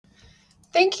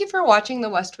Thank you for watching the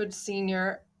Westwood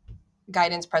Senior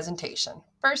Guidance presentation.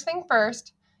 First thing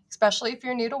first, especially if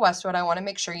you're new to Westwood, I want to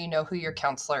make sure you know who your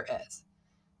counselor is.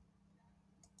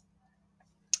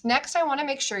 Next, I want to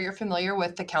make sure you're familiar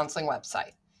with the counseling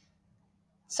website.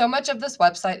 So much of this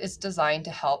website is designed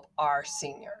to help our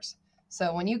seniors.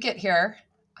 So when you get here,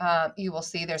 you will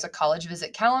see there's a college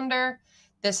visit calendar.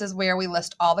 This is where we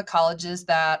list all the colleges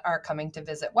that are coming to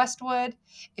visit Westwood.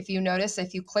 If you notice,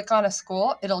 if you click on a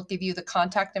school, it'll give you the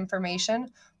contact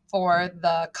information for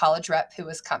the college rep who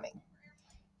is coming.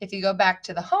 If you go back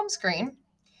to the home screen,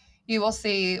 you will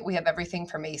see we have everything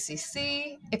from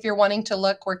ACC. If you're wanting to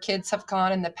look where kids have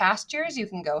gone in the past years, you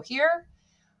can go here.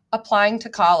 Applying to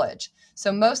college.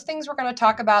 So most things we're going to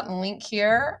talk about and link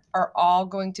here are all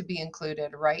going to be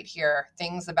included right here.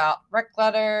 Things about rec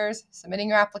letters, submitting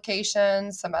your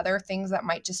applications, some other things that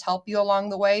might just help you along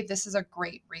the way. This is a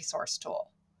great resource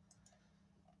tool.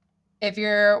 If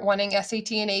you're wanting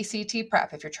SAT and ACT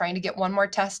prep, if you're trying to get one more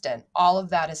test in, all of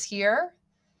that is here.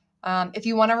 If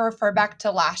you want to refer back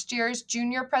to last year's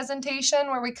junior presentation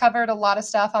where we covered a lot of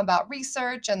stuff about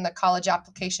research and the college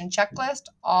application checklist,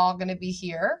 all going to be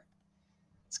here.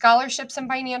 Scholarships and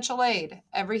financial aid.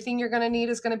 Everything you're going to need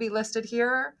is going to be listed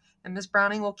here, and Ms.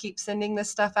 Browning will keep sending this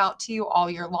stuff out to you all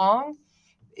year long.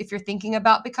 If you're thinking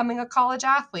about becoming a college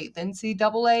athlete, the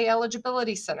NCAA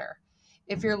Eligibility Center.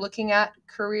 If you're looking at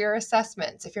career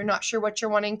assessments, if you're not sure what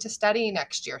you're wanting to study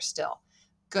next year still,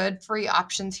 good free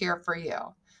options here for you.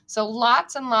 So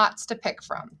lots and lots to pick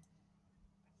from.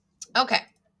 Okay,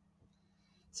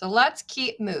 so let's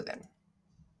keep moving.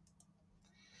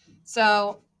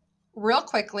 So real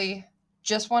quickly,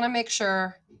 just want to make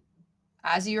sure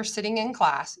as you're sitting in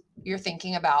class, you're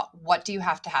thinking about what do you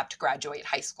have to graduate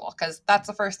high school? Because that's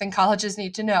the first thing colleges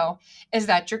need to know is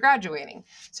that you're graduating.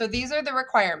 So these are the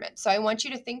requirements. So I want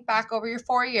you to think back over your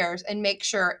 4 years and make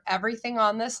sure everything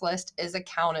on this list is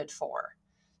accounted for.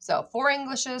 So 4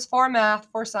 Englishes, 4 math,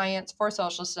 4 science, 4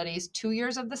 social studies, 2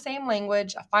 years of the same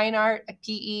language, a fine art, a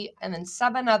PE, and then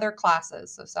 7 other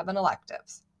classes, so 7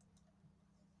 electives.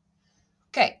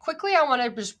 Okay, quickly, I want to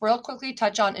just real quickly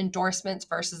touch on endorsements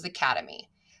versus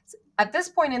academy. At this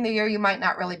point in the year, you might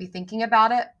not really be thinking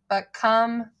about it, but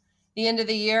come the end of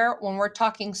the year, when we're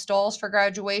talking STOLs for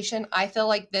graduation, I feel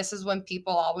like this is when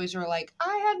people always are like,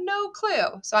 I had no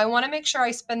clue. So I want to make sure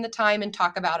I spend the time and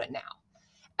talk about it now.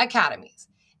 Academies.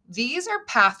 These are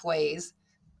pathways,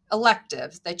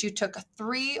 electives that you took a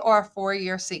 3 or a 4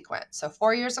 year sequence. So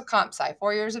 4 years of comp sci,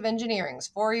 4 years of engineering,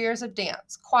 4 years of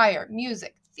dance, choir,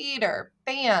 music, theater,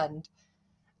 band,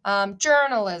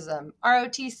 journalism,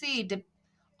 ROTC,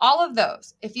 all of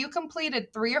those. If you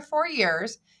completed 3 or 4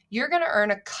 years, you're going to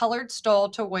earn a colored stole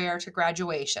to wear to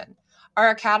graduation. Are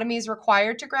academies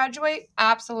required to graduate?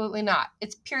 Absolutely not.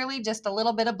 It's purely just a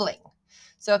little bit of bling.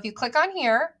 So if you click on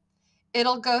here,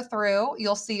 it'll go through.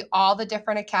 You'll see all the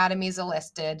different academies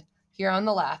listed here on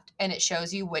the left, and it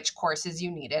shows you which courses you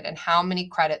needed and how many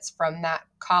credits from that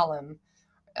column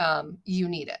you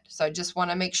needed. So I just want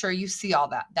to make sure you see all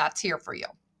that. That's here for you.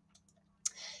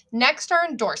 Next are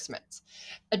endorsements.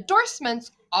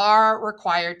 Endorsements are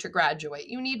required to graduate.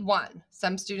 You need 1.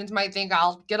 Some students might think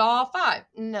I'll get all 5.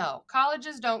 No,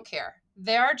 colleges don't care.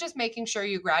 They're just making sure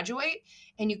you graduate,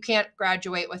 and you can't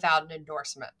graduate without an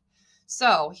endorsement.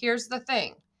 So here's the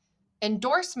thing.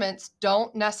 Endorsements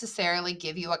don't necessarily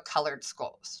give you a colored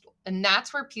school. And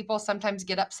that's where people sometimes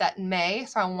get upset in May.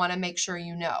 So I want to make sure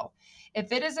you know.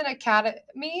 If it is an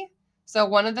academy, so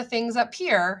one of the things up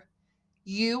here,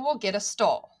 you will get a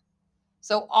stole.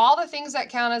 So all the things that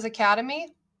count as academy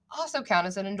also count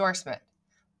as an endorsement.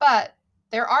 But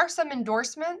there are some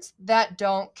endorsements that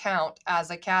don't count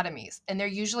as academies, and they're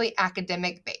usually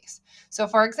academic based. So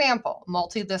for example,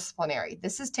 multidisciplinary.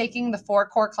 This is taking the 4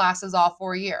 core classes all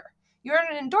 4 year. You're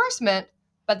an endorsement,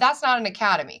 but that's not an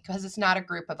academy because it's not a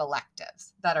group of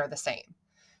electives that are the same.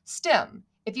 STEM.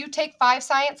 If you take 5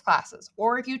 science classes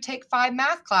or if you take 5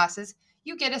 math classes,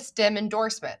 you get a STEM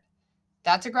endorsement.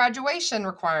 That's a graduation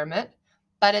requirement,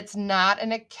 but it's not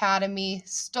an academy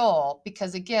stole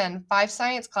because, again, 5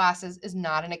 science classes is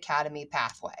not an academy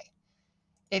pathway.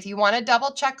 If you want to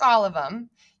double check all of them,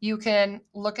 you can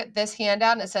look at this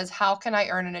handout and it says, how can I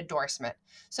earn an endorsement?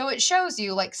 So it shows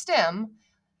you like STEM,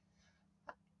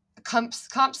 comp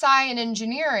sci and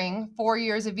engineering, 4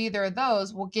 years of either of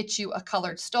those will get you a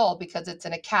colored stole because it's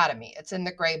an academy. It's in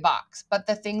the gray box. But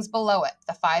the things below it,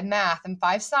 the 5 math and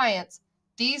 5 science,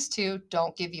 these 2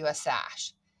 don't give you a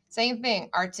sash. Same thing,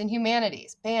 arts and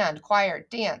humanities, band, choir,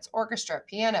 dance, orchestra,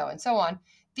 piano, and so on.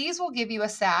 These will give you a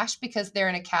sash because they're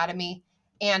an academy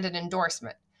and an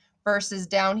endorsement. Versus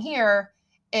down here,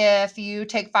 if you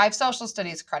take 5 social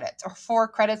studies credits or 4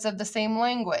 credits of the same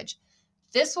language.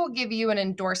 This will give you an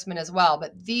endorsement as well,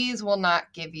 but these will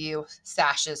not give you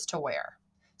sashes to wear.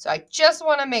 So I just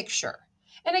want to make sure.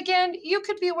 And again, you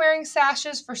could be wearing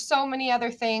sashes for so many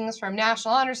other things, from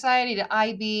National Honor Society to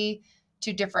IB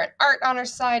to different Art Honor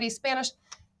Society, Spanish.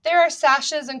 There are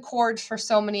sashes and cords for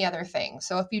so many other things.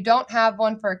 So if you don't have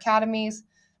one for academies,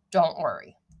 don't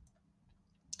worry.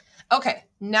 Okay,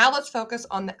 now let's focus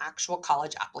on the actual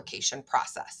college application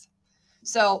process.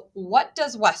 So what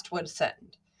does Westwood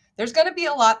send? There's going to be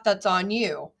a lot that's on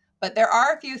you, but there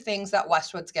are a few things that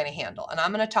Westwood's going to handle, and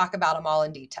I'm going to talk about them all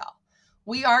in detail.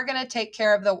 We are going to take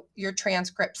care of your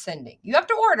transcript sending. You have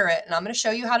to order it, and I'm going to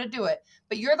show you how to do it,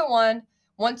 but you're the one.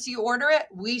 Once you order it,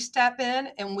 we step in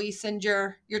and we send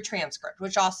your transcript,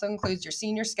 which also includes your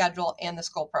senior schedule and the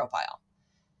school profile.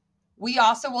 We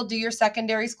also will do your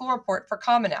secondary school report for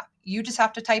Common App. You just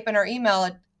have to type in our email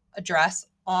address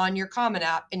on your Common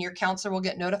App, and your counselor will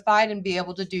get notified and be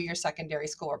able to do your secondary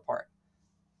school report.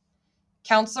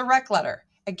 Counselor rec letter.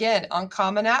 Again, on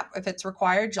Common App, if it's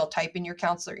required, you'll type in your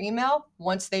counselor email.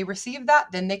 Once they receive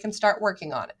that, then they can start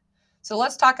working on it. So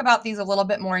let's talk about these a little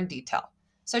bit more in detail.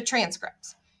 So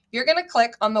transcripts. You're going to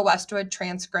click on the Westwood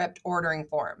transcript ordering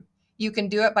form. You can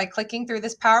do it by clicking through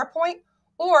this PowerPoint,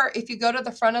 or if you go to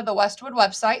the front of the Westwood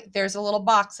website, there's a little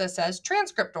box that says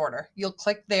transcript order. You'll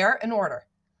click there and order.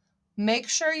 Make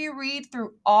sure you read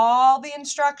through all the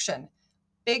instruction.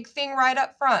 Big thing right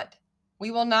up front.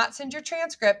 We will not send your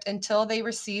transcript until they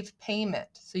receive payment.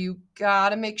 So you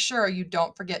gotta make sure you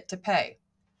don't forget to pay.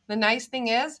 The nice thing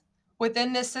is,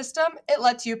 within this system, it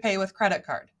lets you pay with credit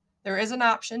card. There is an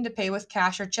option to pay with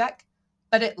cash or check,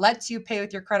 but it lets you pay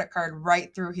with your credit card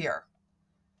right through here.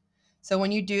 So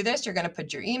when you do this, you're going to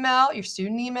put your email, your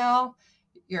student email,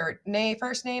 your name,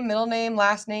 first name, middle name,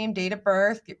 last name, date of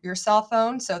birth, your cell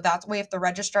phone. So that way, if the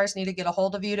registrars need to get a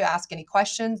hold of you to ask any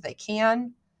questions, they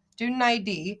can. Student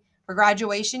ID. For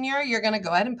graduation year, you're going to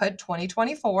go ahead and put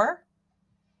 2024.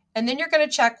 And then you're going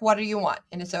to check what do you want.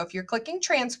 And so if you're clicking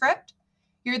transcript,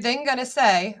 you're then going to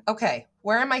say, okay,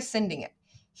 where am I sending it?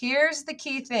 Here's the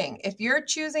key thing. If you're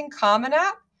choosing Common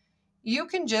App, you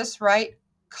can just write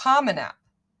Common App.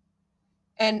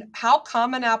 And how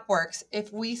Common App works,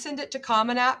 if we send it to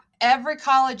Common App, every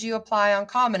college you apply on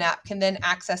Common App can then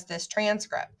access this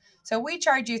transcript. So we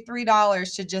charge you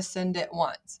 $3 to just send it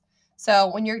once. So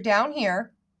when you're down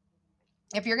here,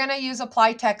 if you're going to use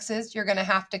Apply Texas, you're going to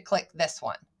have to click this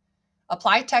one.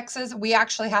 Apply Texas, we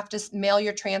actually have to mail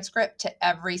your transcript to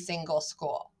every single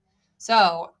school.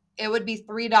 So it would be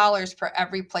 $3 for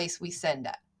every place we send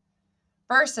it.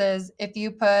 Versus if you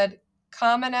put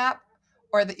Common App,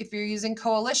 or if you're using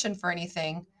Coalition for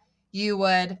anything, you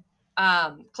would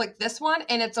click this one,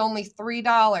 and it's only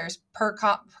 $3 per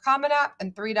Common App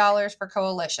and $3 for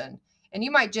Coalition. And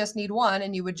you might just need one,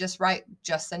 and you would just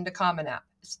send to Common App.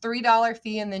 It's $3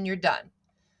 fee, and then you're done.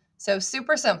 So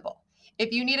super simple.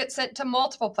 If you need it sent to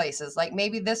multiple places, like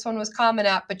maybe this one was Common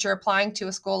App, but you're applying to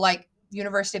a school like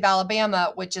University of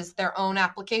Alabama, which is their own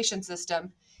application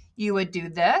system, you would do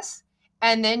this,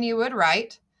 and then you would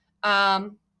write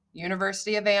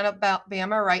University of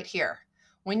Alabama right here.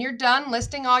 When you're done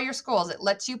listing all your schools, it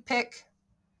lets you pick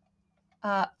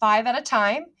 5 at a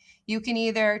time. You can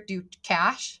either do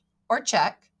cash or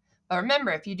check. But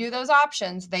remember, if you do those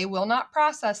options, they will not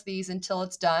process these until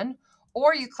it's done.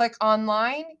 Or you click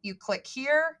online, you click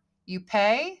here, you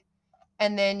pay,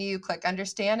 and then you click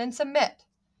understand and submit.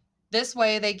 This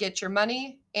way they get your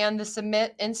money and the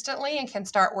submit instantly and can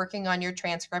start working on your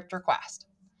transcript request.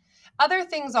 Other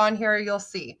things on here you'll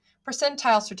see,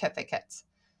 percentile certificates.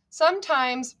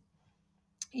 Sometimes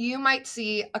you might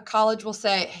see a college will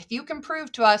say, if you can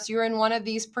prove to us you're in one of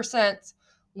these percents,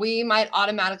 we might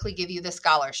automatically give you the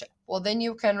scholarship. Well, then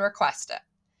you can request it.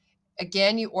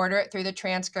 Again, you order it through the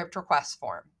transcript request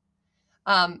form.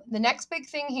 The next big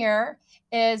thing here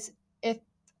is if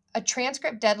a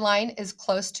transcript deadline is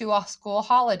close to a school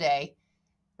holiday.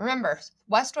 Remember,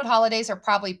 Westwood holidays are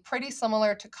probably pretty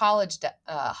similar to college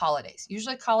holidays.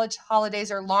 Usually college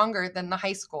holidays are longer than the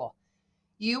high school.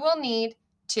 You will need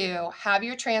to have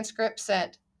your transcript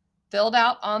sent, filled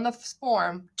out on the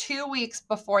form 2 weeks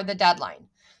before the deadline.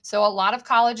 So a lot of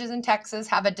colleges in Texas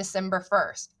have a December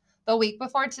 1st. The week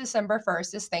before December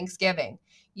 1st is Thanksgiving.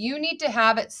 You need to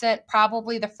have it sent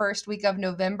probably the first week of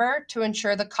November to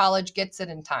ensure the college gets it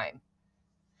in time.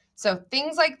 So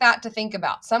things like that to think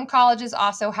about. Some colleges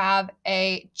also have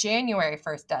a January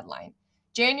 1st deadline.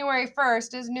 January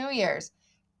 1st is New Year's,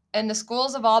 and the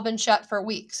schools have all been shut for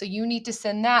weeks. So you need to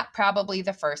send that probably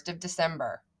the 1st of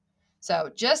December.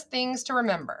 So just things to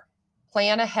remember.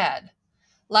 Plan ahead.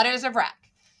 Letters of rec.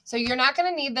 So you're not going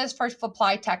to need this for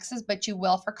Apply Texas, but you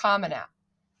will for Common App.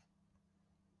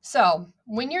 So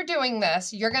when you're doing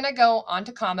this, you're going to go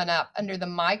onto Common App under the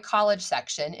My College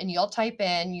section, and you'll type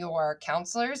in your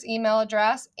counselor's email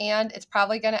address, and it's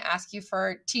probably going to ask you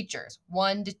for teachers,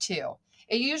 1 to 2.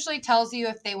 It usually tells you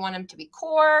if they want them to be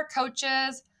core,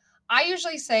 coaches. I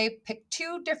usually say pick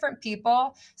 2 different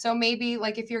people. So maybe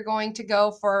like if you're going to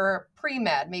go for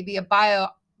pre-med, maybe a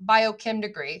biochem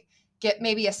degree, get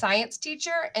maybe a science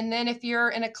teacher. And then if you're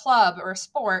in a club or a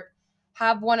sport,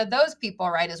 have one of those people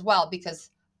write as well,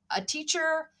 because a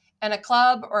teacher and a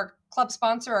club or club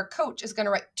sponsor or coach is going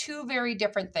to write 2 very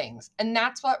different things. And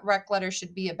that's what rec letters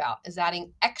should be about, is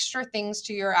adding extra things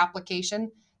to your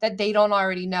application that they don't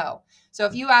already know. So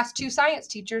if you ask 2 science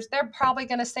teachers, they're probably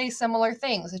going to say similar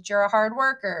things, that you're a hard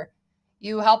worker,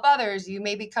 you help others, you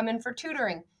maybe come in for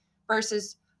tutoring,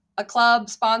 versus a club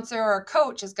sponsor or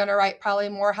coach is going to write probably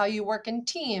more how you work in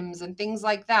teams and things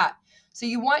like that. So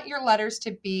you want your letters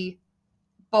to be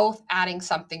both adding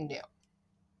something new.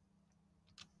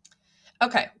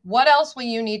 Okay, what else will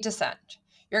you need to send?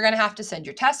 You're going to have to send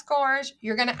your test scores.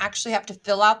 You're going to actually have to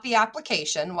fill out the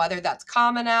application, whether that's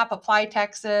Common App, Apply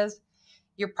Texas.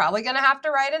 You're probably going to have to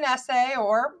write an essay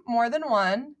or more than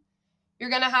one.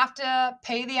 You're going to have to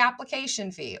pay the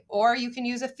application fee, or you can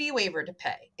use a fee waiver to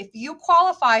pay. If you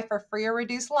qualify for free or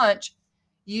reduced lunch,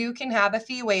 you can have a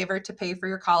fee waiver to pay for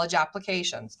your college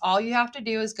applications. All you have to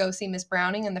do is go see Ms.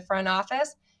 Browning in the front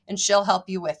office, and she'll help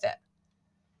you with it.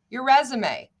 Your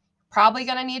resume. Probably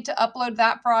going to need to upload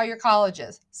that for all your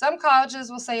colleges. Some colleges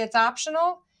will say it's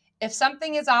optional. If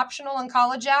something is optional in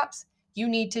college apps, you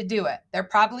need to do it. They're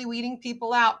probably weeding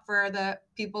people out for the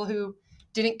people who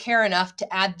didn't care enough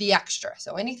to add the extra.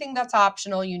 So anything that's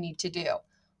optional, you need to do.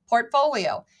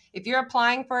 Portfolio. If you're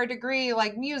applying for a degree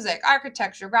like music,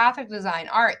 architecture, graphic design,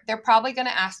 art, they're probably going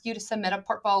to ask you to submit a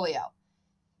portfolio.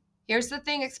 Here's the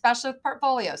thing, especially with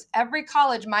portfolios. Every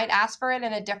college might ask for it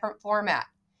in a different format.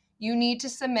 You need to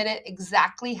submit it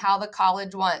exactly how the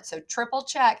college wants. So triple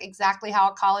check exactly how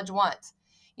a college wants.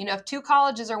 You know, if 2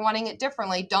 colleges are wanting it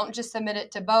differently, don't just submit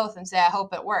it to both and say, I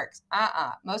hope it works.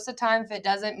 Most of the time, if it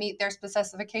doesn't meet their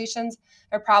specifications,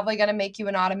 they're probably going to make you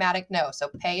an automatic no. So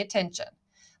pay attention.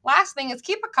 Last thing is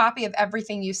keep a copy of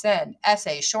everything you send,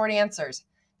 essays, short answers,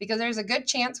 because there's a good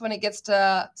chance when it gets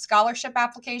to scholarship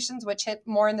applications, which hit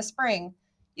more in the spring,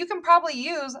 you can probably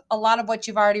use a lot of what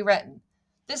you've already written.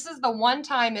 This is the one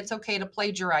time it's okay to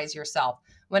plagiarize yourself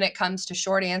when it comes to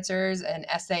short answers and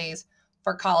essays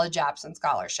for college apps and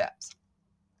scholarships.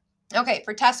 Okay,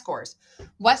 for test scores,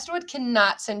 Westwood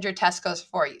cannot send your test scores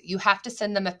for you. You have to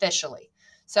send them officially.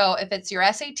 So if it's your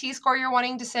SAT score you're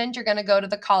wanting to send, you're going to go to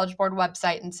the College Board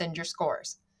website and send your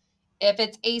scores. If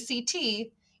it's ACT,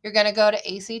 you're going to go to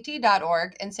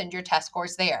act.org and send your test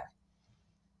scores there.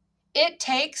 It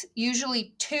takes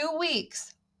usually 2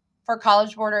 weeks for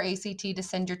College Board or ACT to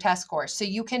send your test scores. So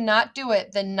you cannot do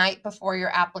it the night before your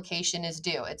application is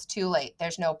due. It's too late.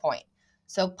 There's no point.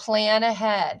 So plan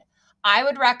ahead. I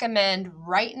would recommend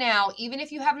right now, even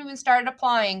if you haven't even started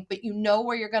applying, but you know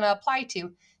where you're going to apply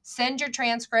to, send your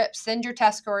transcripts, send your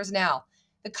test scores now.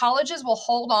 The colleges will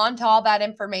hold on to all that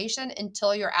information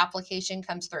until your application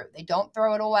comes through. They don't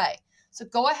throw it away. So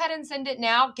go ahead and send it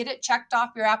now. Get it checked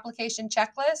off your application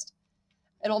checklist.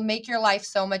 It'll make your life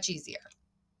so much easier.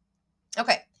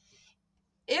 Okay,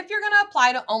 if you're going to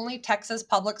apply to only Texas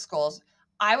public schools,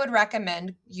 I would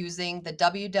recommend using the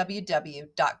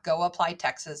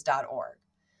www.goapplytexas.org.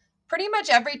 Pretty much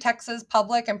every Texas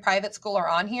public and private school are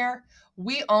on here.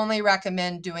 We only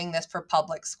recommend doing this for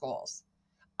public schools.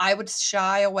 I would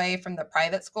shy away from the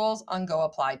private schools on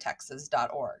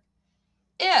goapplytexas.org.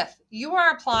 If you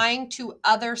are applying to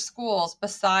other schools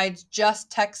besides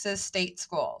just Texas state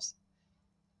schools,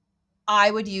 I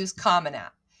would use Common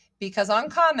App, because on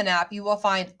Common App, you will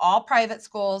find all private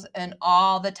schools and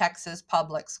all the Texas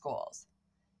public schools.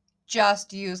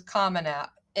 Just use Common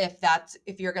App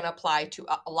if you're going to apply to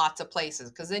lots of places,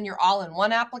 because then you're all in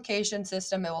one application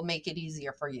system. It will make it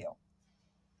easier for you.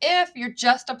 If you're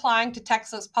just applying to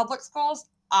Texas public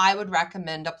schools, I would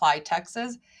recommend Apply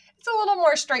Texas. It's a little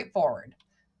more straightforward.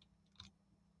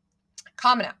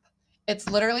 Common App. It's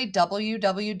literally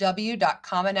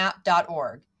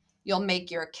www.commonapp.org. You'll make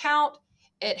your account.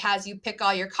 It has you pick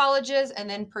all your colleges, and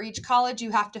then per each college, you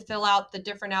have to fill out the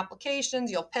different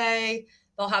applications. You'll pay.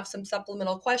 They'll have some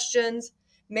supplemental questions.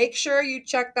 Make sure you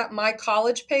check that My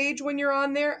College page when you're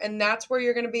on there, and that's where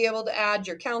you're going to be able to add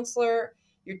your counselor,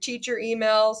 your teacher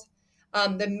emails.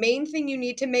 The main thing you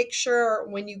need to make sure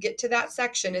when you get to that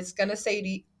section is going to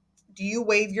say, do you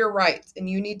waive your rights? And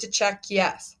you need to check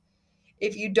yes.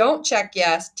 If you don't check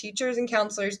yes, teachers and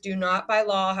counselors do not by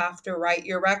law have to write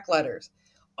your rec letters.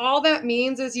 All that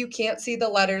means is you can't see the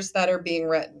letters that are being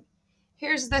written.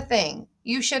 Here's the thing.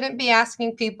 You shouldn't be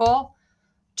asking people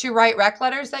to write rec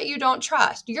letters that you don't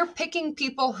trust. You're picking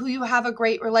people who you have a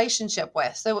great relationship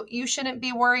with. So you shouldn't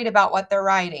be worried about what they're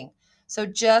writing. So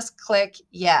just click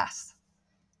yes.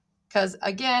 Because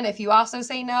again, if you also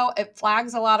say no, it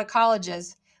flags a lot of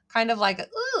colleges kind of like,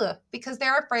 ugh, because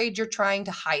they're afraid you're trying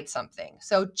to hide something.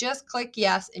 So just click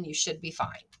yes and you should be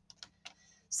fine.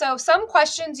 So some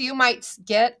questions you might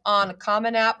get on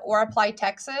Common App or Apply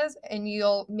Texas, and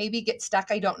you'll maybe get stuck.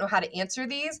 I don't know how to answer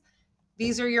these.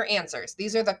 These are your answers.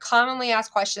 These are the commonly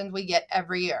asked questions we get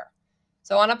every year.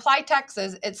 So on Apply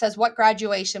Texas, it says, what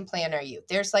graduation plan are you?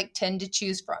 There's like 10 to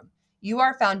choose from. You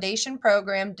are foundation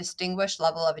program, distinguished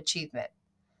level of achievement.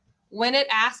 When it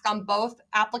asks on both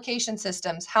application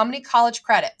systems, how many college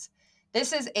credits?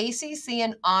 This is ACC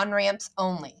and on-ramps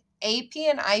only. AP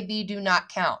and IB do not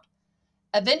count.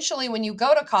 Eventually, when you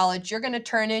go to college, you're going to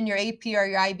turn in your AP or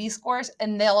your IB scores,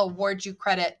 and they'll award you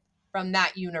credit from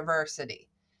that university.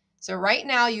 So right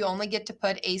now, you only get to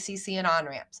put ACC and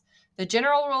on-ramps. The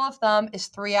general rule of thumb is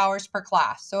 3 hours per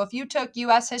class. So if you took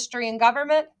U.S. history and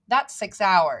government, that's 6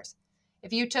 hours.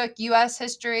 If you took U.S.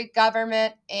 history,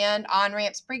 government, and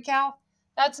on-ramps pre-cal,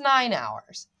 that's 9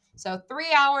 hours. So 3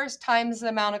 hours times the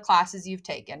amount of classes you've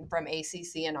taken from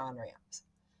ACC and on-ramps.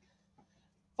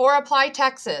 For Apply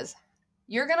Texas,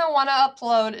 you're going to want to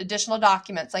upload additional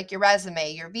documents like your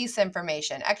resume, your visa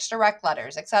information, extra rec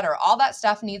letters, etc. All that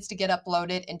stuff needs to get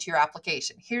uploaded into your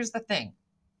application. Here's the thing.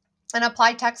 In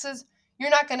Apply Texas, you're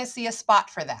not going to see a spot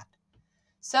for that.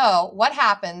 So what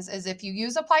happens is if you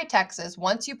use Apply Texas,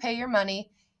 once you pay your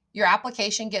money, your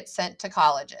application gets sent to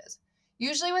colleges.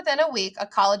 Usually within a week, a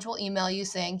college will email you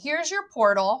saying, here's your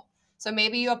portal. So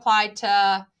maybe you applied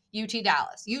to UT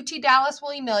Dallas. UT Dallas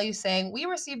will email you saying, we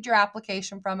received your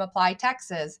application from Apply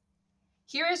Texas.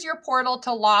 Here is your portal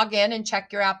to log in and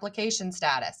check your application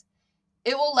status.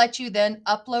 It will let you then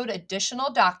upload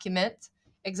additional documents.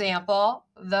 Example,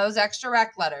 those extra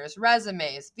rec letters,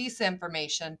 resumes, visa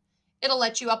information. It'll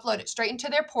let you upload it straight into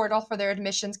their portal for their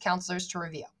admissions counselors to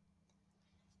review.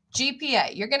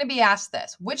 GPA, you're going to be asked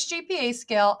this. Which GPA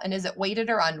scale, and is it weighted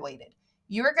or unweighted?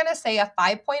 You're going to say a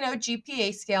 5.0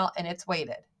 GPA scale and it's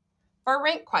weighted. For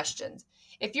rank questions,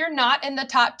 if you're not in the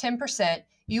top 10%,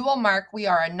 you will mark we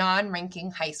are a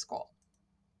non-ranking high school.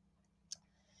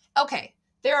 Okay,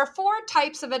 there are 4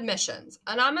 types of admissions,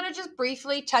 and I'm going to just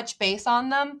briefly touch base on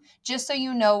them just so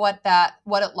you know what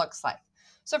it looks like.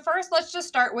 So first, let's just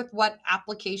start with what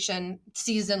application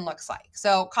season looks like.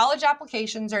 So college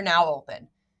applications are now open.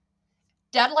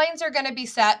 Deadlines are going to be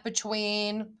set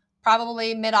between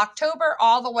probably mid-October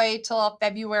all the way till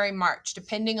February, March,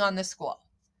 depending on the school.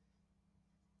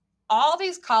 All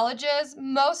these colleges,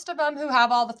 most of them who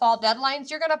have all the fall deadlines,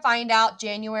 you're going to find out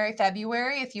January,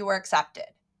 February if you were accepted.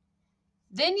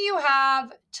 Then you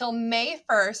have till May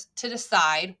 1st to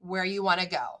decide where you want to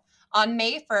go. On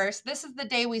May 1st, this is the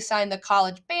day we sign the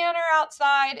college banner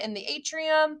outside in the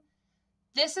atrium.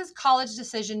 This is college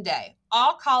decision day.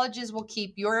 All colleges will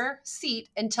keep your seat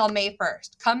until May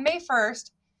 1st. Come May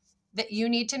 1st, that you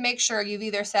need to make sure you've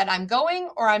either said I'm going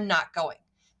or I'm not going.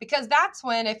 Because that's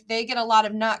when, if they get a lot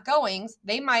of not goings,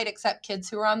 they might accept kids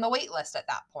who are on the wait list at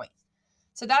that point.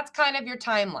 So that's kind of your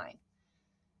timeline.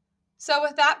 So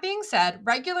with that being said,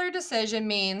 regular decision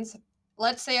means,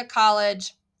 let's say a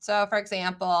college, so for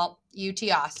example, UT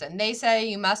Austin, they say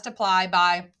you must apply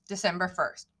by December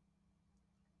 1st.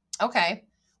 Okay,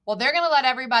 well, they're going to let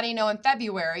everybody know in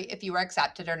February if you were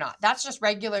accepted or not. That's just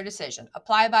regular decision.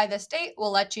 Apply by this date, we'll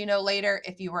let you know later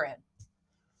if you were in.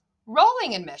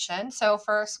 Rolling admission, so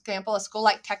for example, a school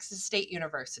like Texas State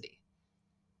University.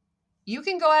 You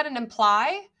can go ahead and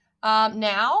apply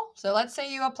now. So let's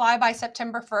say you apply by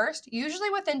September 1st. Usually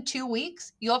within 2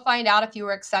 weeks, you'll find out if you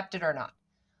were accepted or not.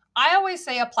 I always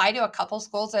say apply to a couple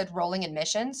schools at rolling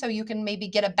admission so you can maybe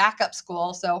get a backup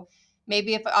school. So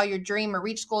maybe if all your dream or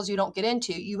reach schools you don't get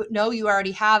into, you know you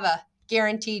already have a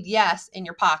guaranteed yes in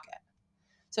your pocket.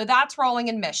 So that's rolling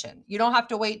admission. You don't have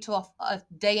to wait till a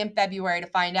day in February to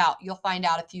find out. You'll find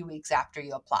out a few weeks after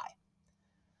you apply.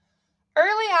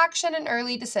 Early action and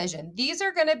early decision. These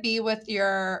are going to be with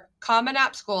your Common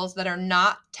App schools that are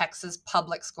not Texas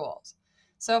public schools.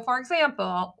 So for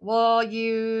example, we'll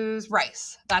use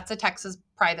Rice. That's a Texas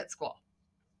private school.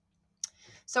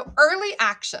 So early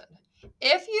action.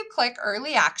 If you click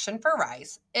early action for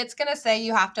Rice, it's going to say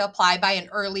you have to apply by an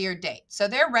earlier date. So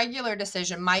their regular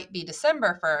decision might be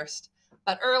December 1st,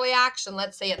 but early action,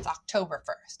 let's say it's October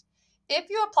 1st. If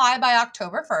you apply by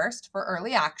October 1st for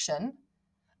early action,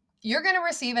 you're going to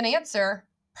receive an answer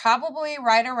probably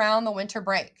right around the winter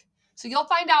break. So you'll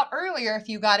find out earlier if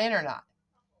you got in or not.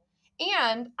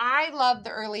 And I love the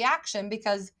early action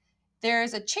because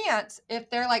there's a chance if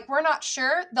they're like, we're not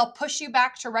sure, they'll push you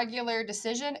back to regular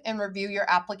decision and review your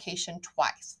application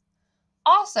twice.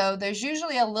 Also, there's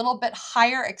usually a little bit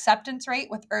higher acceptance rate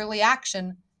with early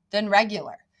action than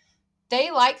regular. They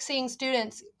like seeing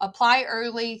students apply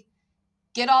early,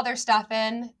 get all their stuff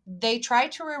in. They try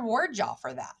to reward y'all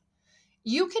for that.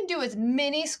 You can do as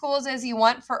many schools as you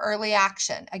want for early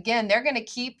action. Again, they're going to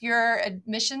keep your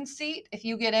admission seat if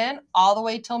you get in all the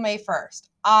way till May 1st.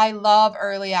 I love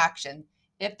early action.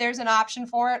 If there's an option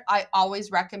for it, I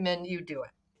always recommend you do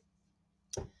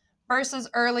it. Versus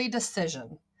early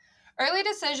decision. Early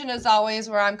decision is always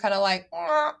where I'm kind of like,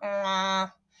 I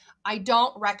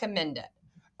don't recommend it.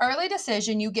 Early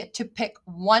decision, you get to pick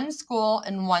one school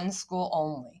and one school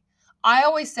only. I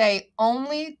always say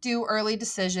only do early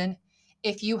decision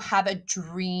if you have a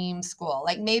dream school.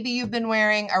 Like maybe you've been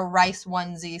wearing a Rice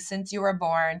onesie since you were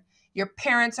born. Your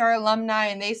parents are alumni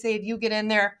and they say if you get in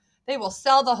there, they will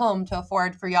sell the home to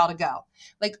afford for y'all to go.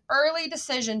 Like early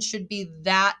decision should be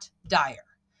that dire.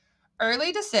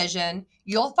 Early decision,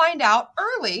 you'll find out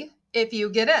early if you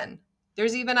get in.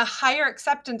 There's even a higher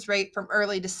acceptance rate from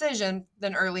early decision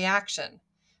than early action.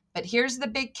 But here's the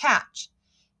big catch.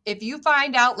 If you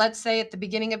find out, let's say at the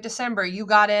beginning of December, you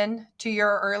got in to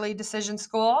your early decision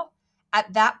school,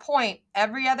 at that point,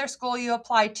 every other school you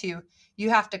apply to, you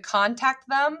have to contact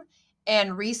them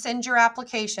and resend your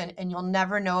application, and you'll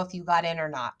never know if you got in or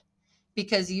not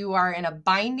because you are in a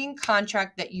binding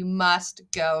contract that you must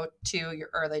go to your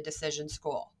early decision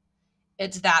school.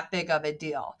 It's that big of a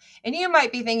deal. And you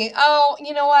might be thinking, oh,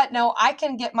 you know what? No, I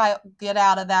can get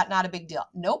out of that. Not a big deal.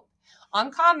 Nope.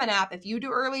 On Common App, if you do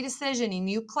early decision and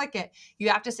you click it, you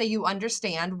have to say you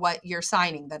understand what you're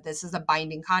signing, that this is a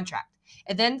binding contract.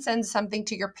 It then sends something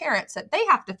to your parents that they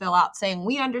have to fill out saying,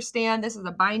 we understand this is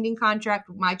a binding contract.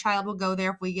 My child will go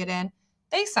there if we get in.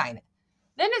 They sign it.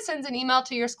 Then it sends an email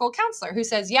to your school counselor who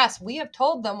says, yes, we have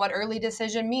told them what early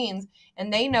decision means,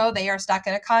 and they know they are stuck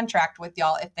in a contract with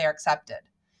y'all if they're accepted.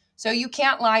 So you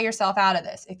can't lie yourself out of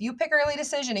this. If you pick early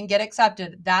decision and get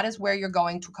accepted, that is where you're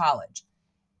going to college.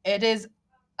 It is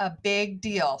a big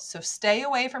deal. So stay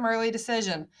away from early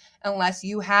decision unless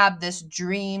you have this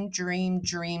dream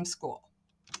school.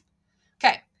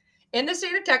 Okay. In the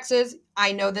state of Texas,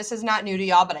 I know this is not new to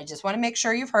y'all, but I just want to make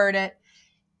sure you've heard it.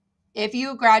 If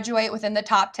you graduate within the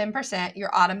top 10%,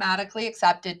 you're automatically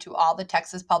accepted to all the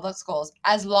Texas public schools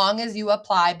as long as you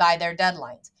apply by their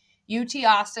deadlines. UT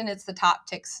Austin, it's the top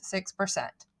 6%.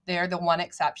 They're the one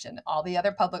exception. All the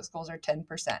other public schools are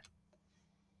 10%.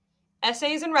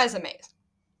 Essays and resumes.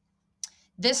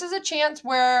 This is a chance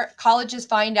where colleges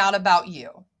find out about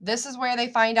you. This is where they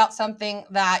find out something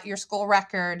that your school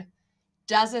record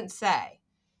doesn't say.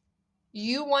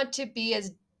 You want to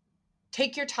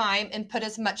take your time and put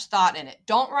as much thought in it.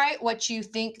 Don't write what you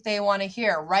think they want to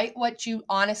hear. Write what you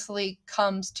honestly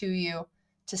comes to you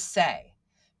to say.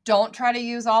 Don't try to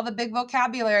use all the big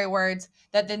vocabulary words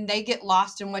that then they get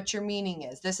lost in what your meaning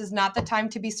is. This is not the time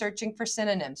to be searching for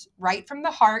synonyms. Write from the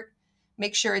heart.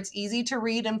 Make sure it's easy to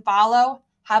read and follow.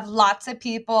 Have lots of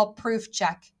people proof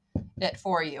check it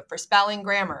for you for spelling,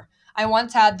 grammar. I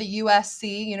once had the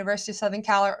USC, University of Southern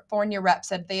California rep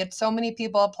said they had so many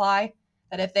people apply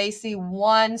that if they see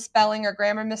one spelling or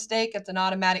grammar mistake, it's an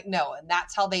automatic no. And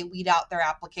that's how they weed out their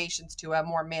applications to a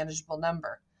more manageable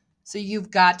number. So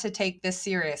you've got to take this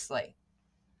seriously.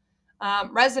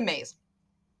 Resumes.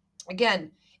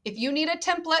 Again, if you need a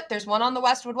template, there's one on the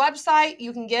Westwood website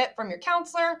you can get from your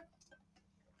counselor.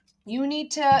 You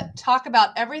need to talk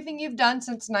about everything you've done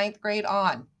since 9th grade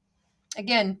on.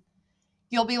 Again,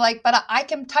 you'll be like, but I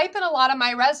can type in a lot of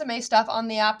my resume stuff on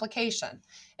the application.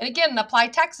 And again, in Apply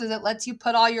Texas, it lets you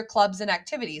put all your clubs and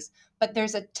activities, but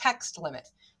there's a text limit.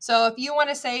 So if you want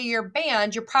to say your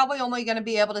band, you're probably only going to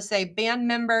be able to say band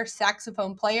member,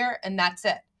 saxophone player, and that's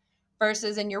it.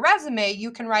 Versus in your resume, you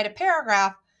can write a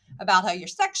paragraph about how you're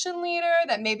section leader,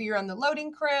 that maybe you're on the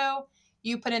loading crew,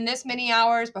 you put in this many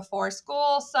hours before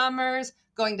school, summers,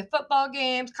 going to football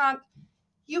games,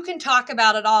 you can talk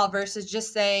about it all versus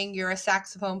just saying you're a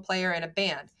saxophone player in a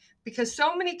band. Because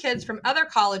so many kids from other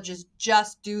colleges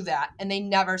just do that and they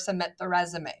never submit the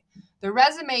resume. The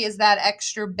resume is that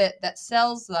extra bit that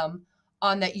sells them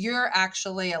on that you're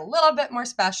actually a little bit more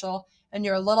special and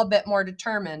you're a little bit more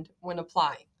determined when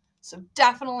applying. So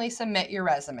definitely submit your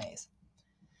resumes.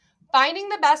 Finding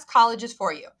the best colleges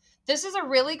for you. This is a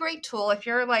really great tool if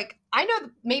you're like, I know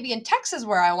maybe in Texas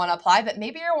where I want to apply, but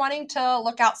maybe you're wanting to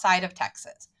look outside of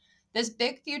Texas. This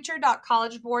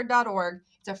bigfuture.collegeboard.org,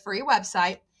 it's a free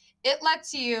website. it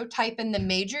lets you type in the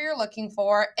major you're looking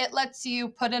for. It lets you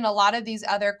put in a lot of these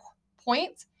other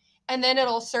points, and then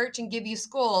it'll search and give you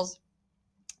schools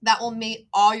that will meet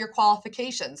all your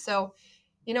qualifications. So,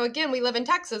 again, we live in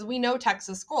Texas. We know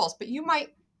Texas schools, but you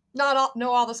might not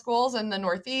know all the schools in the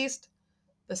Northeast,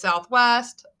 the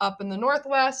Southwest, up in the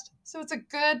Northwest. So it's a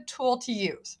good tool to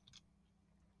use.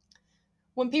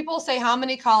 When people say, how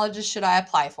many colleges should I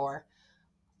apply for?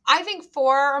 I think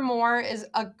 4 or more is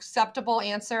an acceptable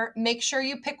answer. Make sure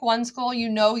you pick one school you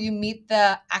meet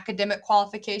the academic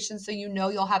qualifications, so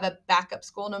you'll have a backup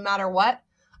school no matter what.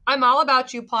 I'm all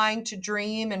about you applying to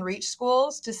dream and reach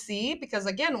schools to see, because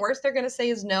again, worst they're going to say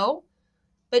is no.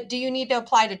 But do you need to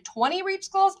apply to 20 reach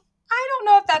schools? I don't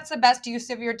know if that's the best use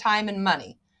of your time and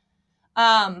money.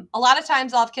 A lot of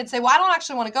times I'll have kids say, well, I don't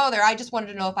actually want to go there. I just wanted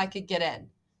to know if I could get in.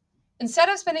 Instead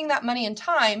of spending that money and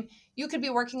time, you could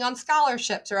be working on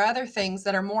scholarships or other things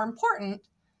that are more important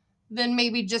than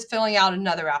maybe just filling out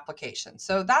another application.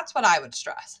 So that's what I would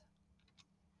stress.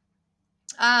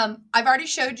 I've already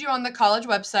showed you on the college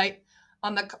website,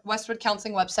 on the Westwood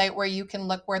Counseling website, where you can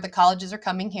look where the colleges are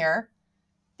coming here.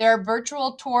 There are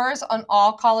virtual tours on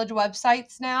all college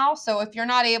websites now. So if you're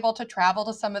not able to travel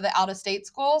to some of the out-of-state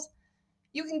schools,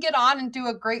 you can get on and do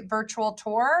a great virtual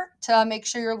tour to make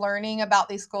sure you're learning about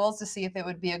these schools to see if it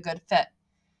would be a good fit.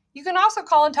 You can also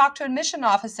call and talk to admission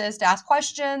offices to ask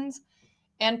questions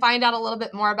and find out a little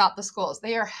bit more about the schools.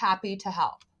 They are happy to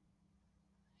help.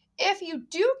 If you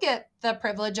do get the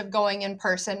privilege of going in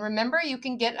person, remember you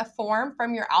can get a form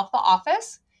from your Alpha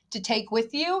office to take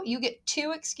with you. You get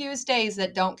 2 excused days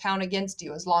that don't count against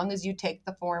you as long as you take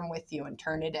the form with you and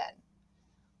turn it in.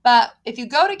 But if you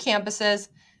go to campuses,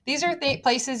 these are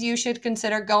places you should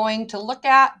consider going to look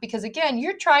at, because again,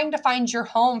 you're trying to find your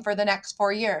home for the next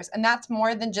 4 years, and that's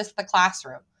more than just the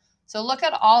classroom. So look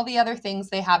at all the other things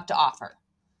they have to offer.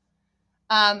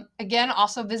 Again,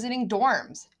 also visiting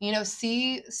dorms,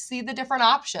 see the different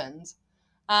options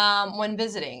when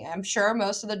visiting. I'm sure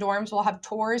most of the dorms will have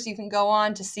tours you can go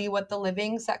on to see what the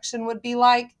living section would be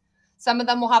like. Some of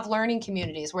them will have learning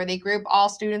communities where they group all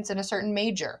students in a certain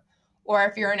major. Or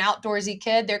if you're an outdoorsy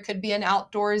kid, there could be an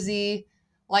outdoorsy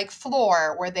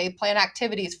floor where they plan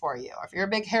activities for you. Or if you're a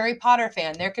big Harry Potter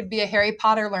fan, there could be a Harry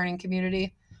Potter learning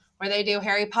community where they do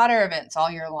Harry Potter events all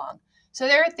year long. So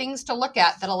there are things to look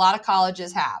at that a lot of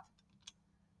colleges have.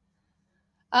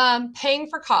 Paying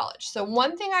for college. So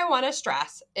one thing I want to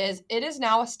stress is it is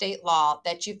now a state law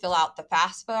that you fill out the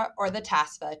FAFSA or the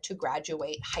TASFA to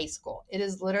graduate high school. It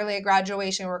is literally a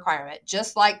graduation requirement.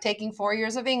 Just like taking 4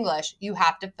 years of English, you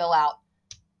have to fill out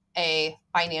a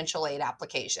financial aid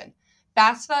application.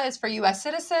 FAFSA is for U.S.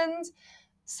 citizens.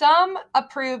 Some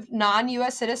approved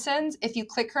non-U.S. citizens, if you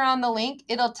click here on the link,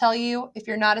 it'll tell you if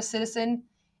you're not a citizen,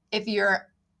 if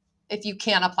you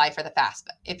can apply for the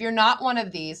FAFSA. If you're not one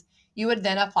of these, you would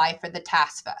then apply for the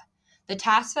TASFA. The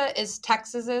TASFA is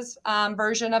Texas's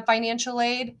version of financial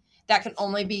aid that can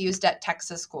only be used at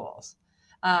Texas schools.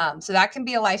 So that can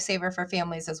be a lifesaver for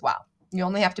families as well. You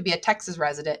only have to be a Texas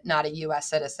resident, not a U.S.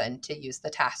 citizen, to use the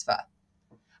TASFA.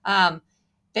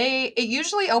 It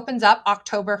usually opens up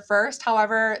October 1st.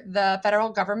 However, the federal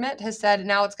government has said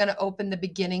now it's going to open the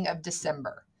beginning of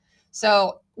December.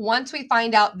 So once we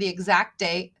find out the exact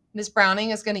date, Ms.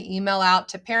 Browning is going to email out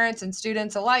to parents and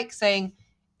students alike saying,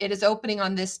 it is opening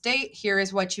on this date. Here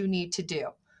is what you need to do.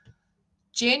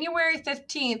 January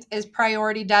 15th is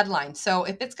priority deadline. So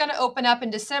if it's going to open up in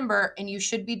December and you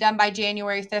should be done by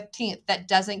January 15th, that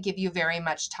doesn't give you very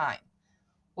much time.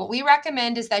 What we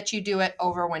recommend is that you do it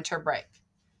over winter break.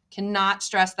 Cannot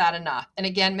stress that enough. And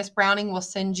again, Ms. Browning will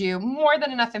send you more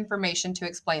than enough information to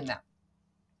explain that.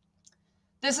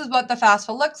 This is what the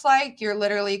FAFSA looks like. You're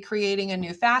literally creating a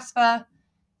new FAFSA.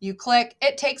 You click.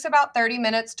 It takes about 30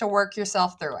 minutes to work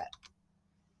yourself through it.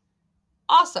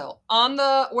 Also,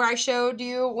 where I showed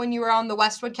you when you were on the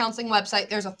Westwood Counseling website,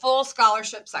 there's a full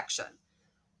scholarship section.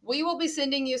 We will be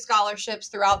sending you scholarships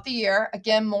throughout the year.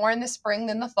 Again, more in the spring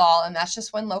than the fall, and that's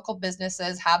just when local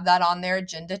businesses have that on their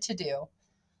agenda to do.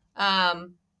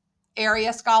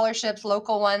 Area scholarships,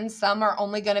 local ones, some are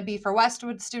only going to be for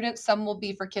Westwood students, some will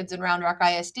be for kids in Round Rock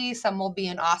ISD, some will be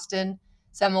in Austin,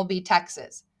 some will be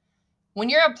Texas. When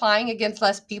you're applying against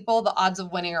less people, the odds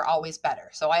of winning are always better.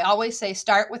 So I always say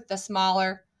start with the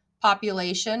smaller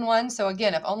population one. So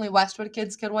again, if only Westwood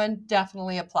kids could win,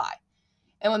 definitely apply.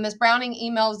 And when Ms. Browning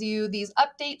emails you these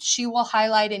updates, she will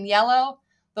highlight in yellow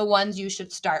the ones you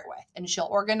should start with, and she'll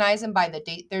organize them by the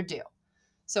date they're due.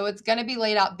 So it's going to be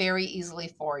laid out very easily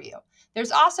for you.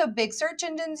 There's also big search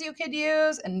engines you could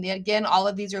use. And again, all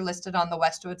of these are listed on the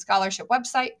Westwood Scholarship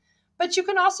website. but you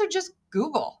can also just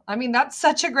Google. I mean, that's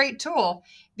such a great tool.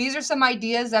 These are some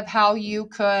ideas of how you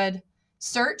could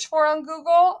search for on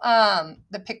Google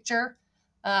the picture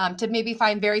to maybe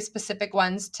find very specific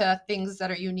ones to things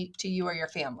that are unique to you or your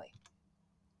family.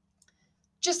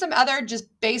 Just some other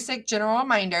basic general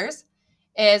reminders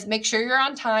is make sure you're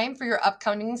on time for your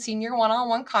upcoming senior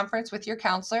one-on-one conference with your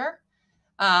counselor.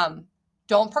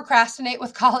 Don't procrastinate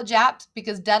with college apps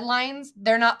because deadlines,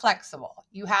 they're not flexible.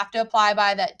 You have to apply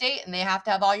by that date and they have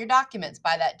to have all your documents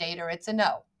by that date or it's a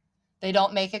no. They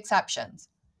don't make exceptions.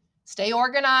 Stay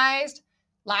organized.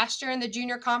 Last year in the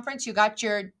junior conference, you got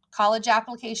your college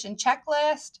application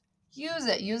checklist. Use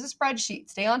it. Use a spreadsheet.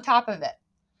 Stay on top of it.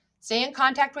 Stay in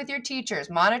contact with your teachers.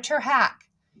 Monitor Hack.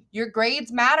 Your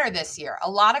grades matter this year.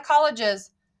 A lot of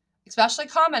colleges, especially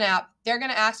Common App, they're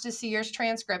going to ask to see your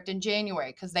transcript in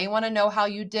January because they want to know how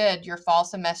you did your fall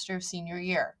semester of senior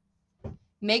year.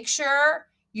 Make sure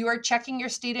you are checking your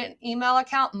student email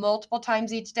account multiple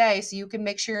times each day so you can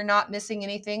make sure you're not missing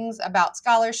any things about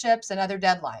scholarships and other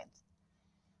deadlines.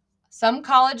 Some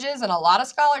colleges and a lot of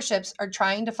scholarships are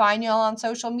trying to find you on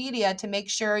social media to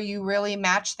make sure you really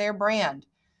match their brand.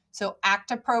 So act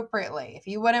appropriately. If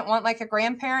you wouldn't want like a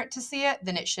grandparent to see it,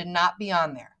 then it should not be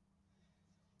on there.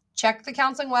 Check the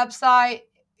counseling website.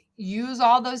 Use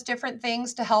all those different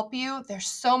things to help you. There's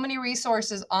so many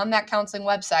resources on that counseling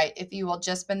website if you will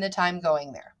just spend the time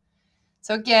going there.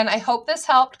 So again, I hope this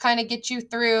helped kind of get you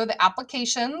through the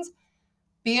applications.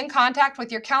 Be in contact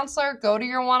with your counselor. Go to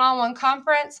your one-on-one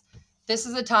conference. This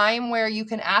is a time where you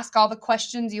can ask all the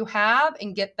questions you have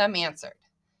and get them answered.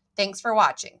 Thanks for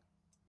watching.